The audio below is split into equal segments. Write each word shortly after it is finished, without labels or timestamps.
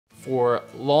For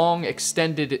long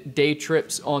extended day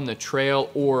trips on the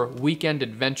trail or weekend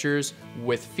adventures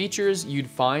with features you'd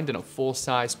find in a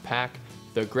full-size pack,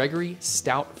 the Gregory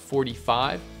Stout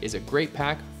 45 is a great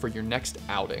pack for your next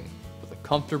outing. With a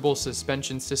comfortable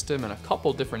suspension system and a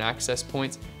couple different access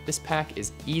points, this pack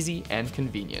is easy and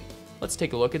convenient. Let's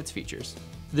take a look at its features.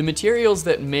 The materials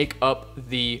that make up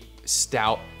the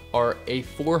Stout are a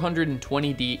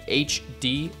 420D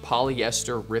HD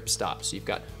polyester ripstop. So you've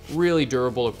got really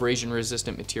durable abrasion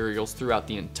resistant materials throughout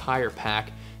the entire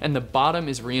pack, and the bottom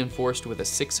is reinforced with a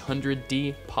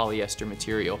 600D polyester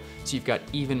material. So you've got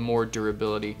even more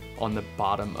durability on the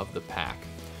bottom of the pack.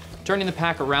 Turning the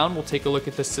pack around, we'll take a look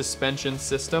at the suspension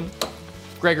system.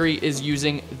 Gregory is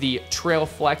using the Trail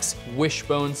Flex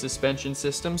wishbone suspension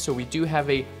system, so we do have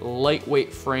a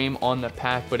lightweight frame on the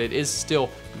pack, but it is still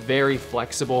very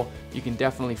flexible. You can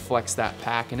definitely flex that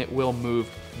pack and it will move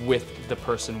with the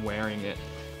person wearing it.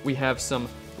 We have some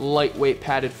lightweight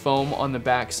padded foam on the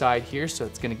back side here, so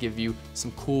it's gonna give you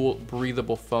some cool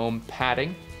breathable foam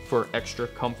padding for extra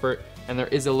comfort. And there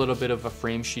is a little bit of a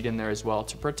frame sheet in there as well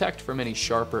to protect from any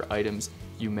sharper items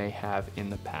you may have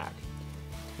in the pack.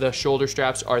 The shoulder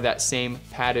straps are that same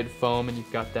padded foam, and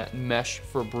you've got that mesh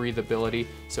for breathability.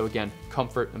 So again,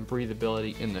 comfort and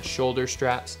breathability in the shoulder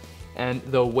straps. And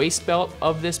the waist belt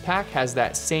of this pack has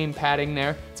that same padding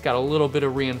there. It's got a little bit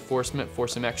of reinforcement for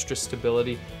some extra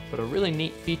stability, but a really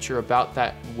neat feature about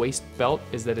that waist belt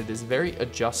is that it is very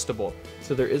adjustable.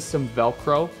 So there is some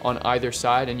Velcro on either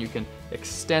side, and you can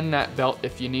extend that belt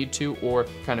if you need to, or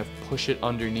kind of push it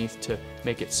underneath to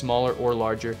make it smaller or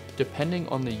larger, depending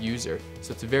on the user.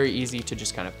 So it's very easy to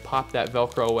just kind of pop that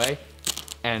Velcro away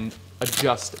and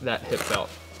adjust that hip belt.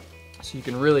 So you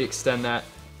can really extend that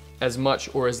as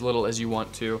much or as little as you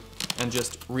want to, and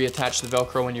just reattach the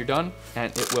Velcro when you're done,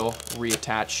 and it will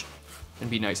reattach and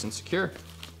be nice and secure.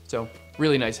 So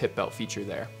really nice hip belt feature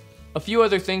there. A few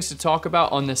other things to talk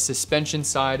about on the suspension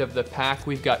side of the pack.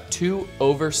 We've got two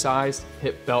oversized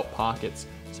hip belt pockets.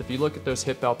 So if you look at those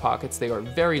hip belt pockets, they are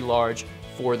very large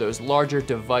for those larger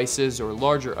devices or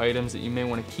larger items that you may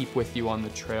want to keep with you on the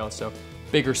trail. So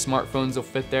bigger smartphones will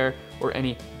fit there, or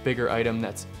any bigger item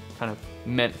that's kind of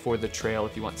meant for the trail.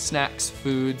 If you want snacks,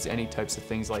 foods, any types of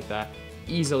things like that,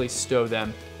 easily stow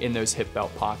them in those hip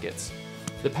belt pockets.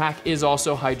 The pack is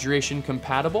also hydration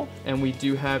compatible, and we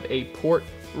do have a port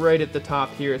right at the top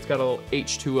here. It's got a little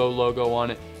H2O logo on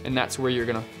it, and that's where you're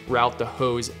gonna route the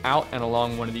hose out and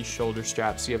along one of these shoulder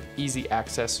straps, so you have easy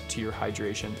access to your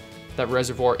hydration. That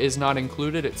reservoir is not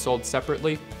included, it's sold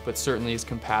separately, but certainly is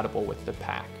compatible with the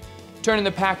pack. Turning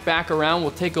the pack back around,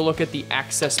 we'll take a look at the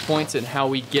access points and how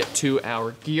we get to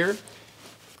our gear.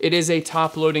 It is a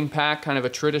top loading pack, kind of a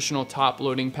traditional top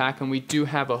loading pack, and we do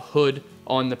have a hood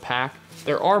on the pack.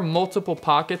 There are multiple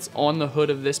pockets on the hood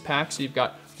of this pack, so you've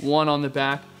got one on the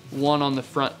back, one on the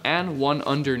front, and one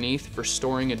underneath for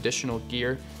storing additional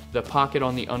gear. The pocket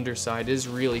on the underside is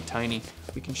really tiny.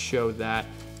 We can show that.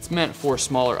 It's meant for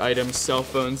smaller items, cell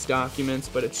phones, documents,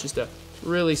 but it's just a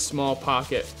really small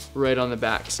pocket right on the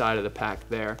back side of the pack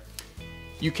there.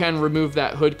 You can remove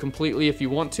that hood completely if you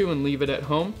want to and leave it at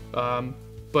home,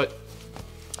 but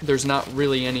there's not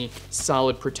really any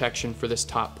solid protection for this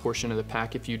top portion of the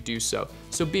pack if you do so.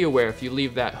 So be aware, if you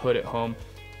leave that hood at home,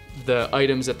 the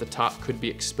items at the top could be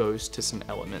exposed to some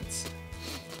elements.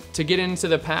 To get into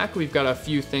the pack, we've got a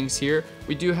few things here.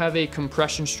 We do have a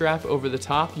compression strap over the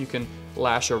top. You can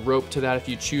lash a rope to that if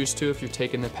you choose to, if you're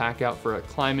taking the pack out for a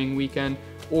climbing weekend,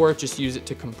 or just use it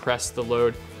to compress the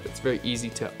load. It's very easy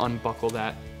to unbuckle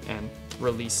that and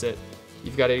release it.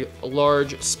 You've got a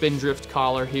large spindrift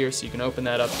collar here, so you can open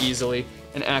that up easily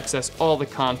and access all the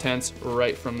contents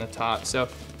right from the top. So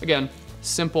again,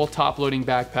 simple top loading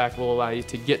backpack will allow you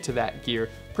to get to that gear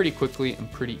pretty quickly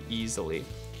and pretty easily.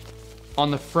 On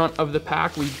the front of the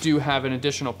pack, we do have an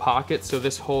additional pocket, so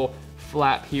this whole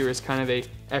flap here is kind of a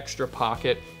extra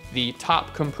pocket. The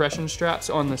top compression straps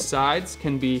on the sides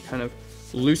can be kind of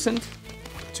loosened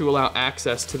to allow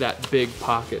access to that big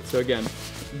pocket. So again,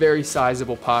 very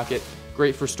sizable pocket,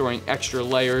 great for storing extra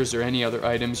layers or any other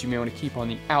items you may want to keep on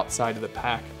the outside of the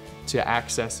pack to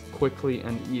access quickly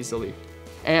and easily.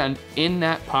 And in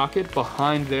that pocket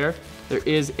behind there, there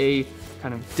is a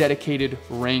kind of dedicated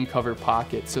rain cover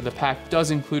pocket. So the pack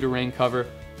does include a rain cover,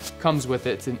 comes with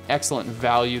it. It's an excellent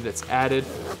value that's added,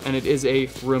 and it is a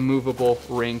removable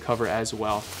rain cover as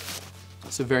well.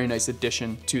 It's a very nice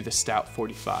addition to the Stout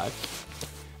 45.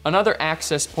 Another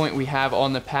access point we have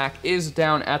on the pack is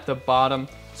down at the bottom.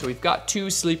 So we've got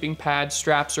two sleeping pad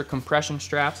straps or compression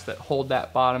straps that hold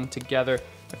that bottom together.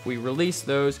 If we release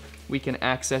those, we can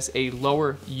access a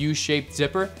lower U-shaped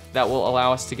zipper that will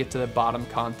allow us to get to the bottom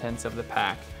contents of the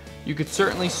pack. You could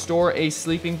certainly store a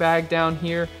sleeping bag down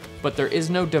here, but there is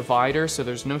no divider, so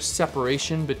there's no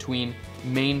separation between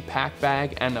main pack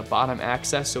bag and the bottom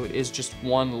access, so it is just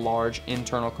one large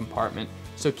internal compartment.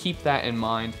 So keep that in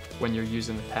mind when you're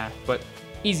using the pack, but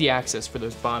easy access for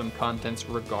those bottom contents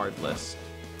regardless.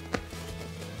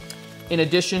 In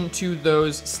addition to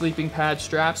those sleeping pad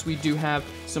straps, we do have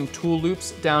some tool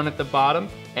loops down at the bottom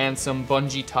and some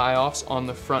bungee tie-offs on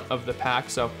the front of the pack.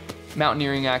 So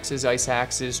mountaineering axes, ice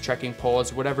axes, trekking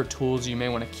poles, whatever tools you may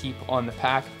want to keep on the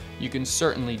pack, you can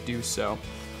certainly do so.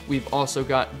 We've also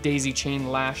got daisy chain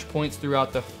lash points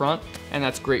throughout the front, and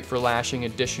that's great for lashing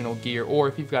additional gear. Or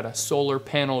if you've got a solar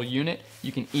panel unit,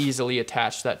 you can easily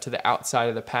attach that to the outside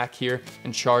of the pack here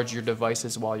and charge your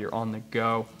devices while you're on the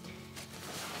go.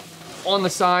 On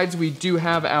the sides, we do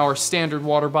have our standard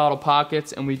water bottle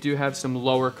pockets, and we do have some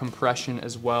lower compression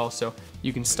as well. So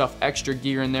you can stuff extra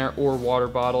gear in there or water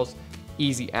bottles.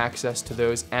 Easy access to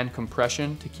those and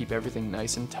compression to keep everything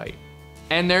nice and tight.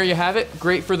 And there you have it.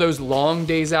 Great for those long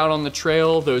days out on the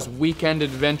trail, those weekend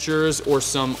adventures, or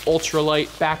some ultralight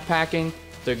backpacking.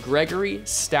 The Gregory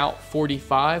Stout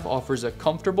 45 offers a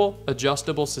comfortable,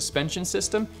 adjustable suspension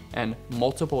system and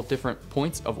multiple different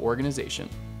points of organization.